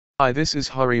Hi, this is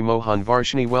Hari Mohan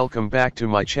Varshini. Welcome back to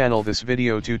my channel. This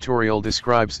video tutorial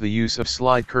describes the use of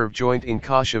slide curve joint in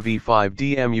CATIA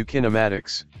DMU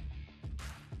Kinematics.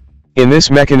 In this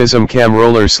mechanism, cam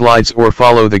roller slides or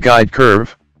follow the guide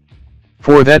curve.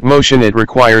 For that motion it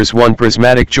requires one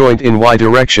prismatic joint in Y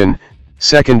direction,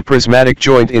 second prismatic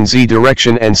joint in Z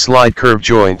direction and slide curve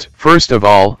joint. First of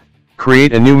all,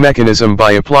 create a new mechanism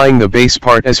by applying the base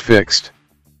part as fixed.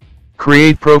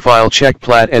 Create profile check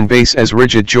plat and base as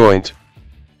rigid joint.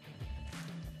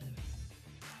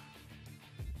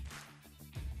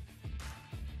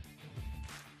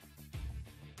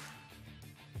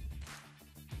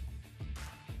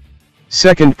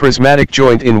 Second prismatic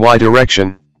joint in Y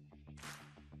direction.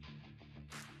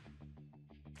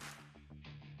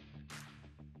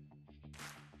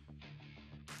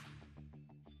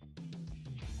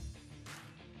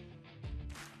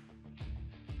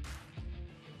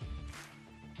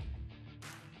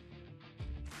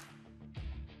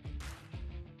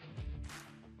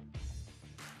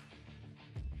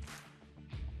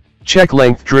 Check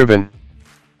length driven.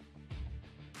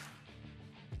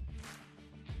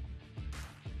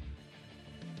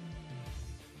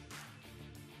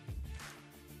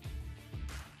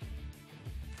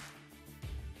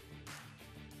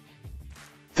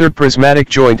 Third prismatic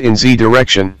joint in Z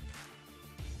direction.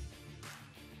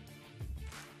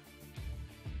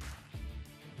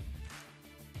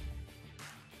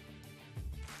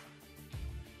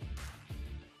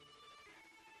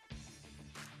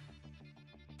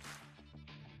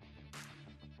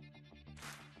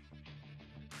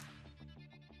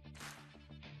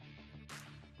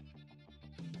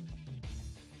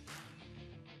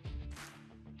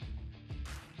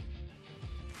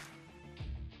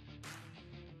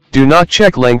 Do not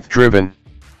check length driven.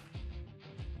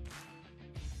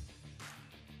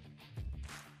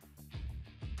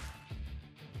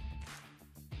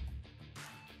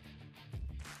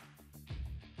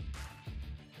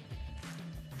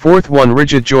 Fourth one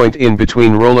rigid joint in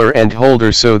between roller and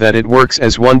holder so that it works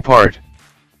as one part.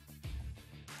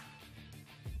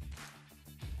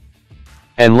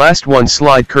 And last one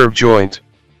slide curve joint.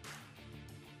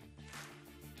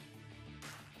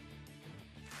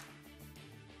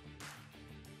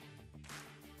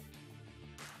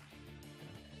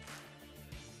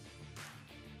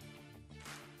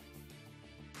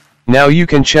 Now you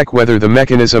can check whether the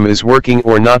mechanism is working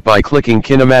or not by clicking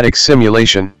Kinematics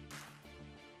Simulation.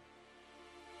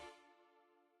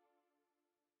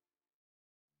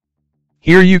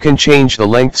 Here you can change the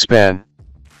length span.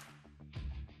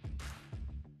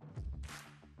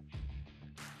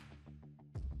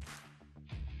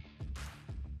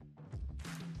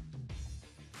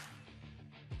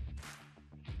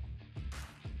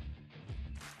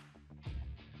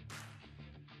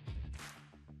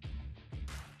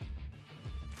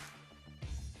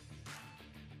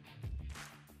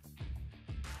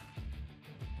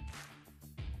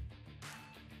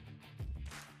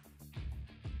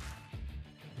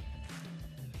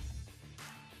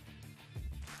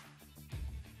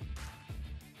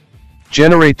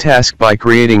 Generate task by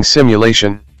creating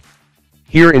simulation.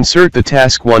 Here insert the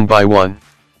task one by one.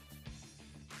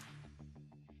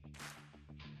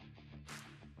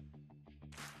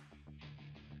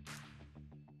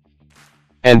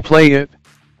 And play it.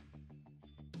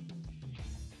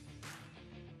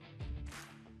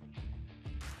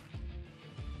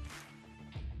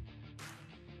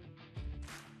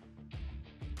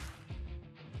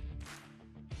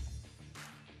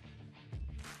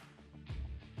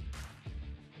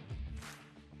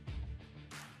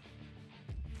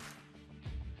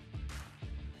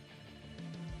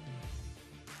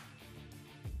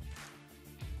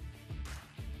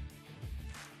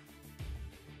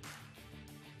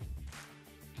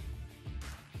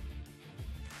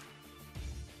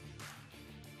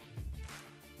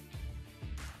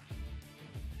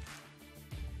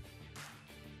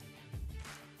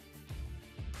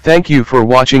 Thank you for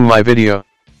watching my video.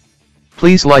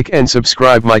 Please like and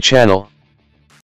subscribe my channel.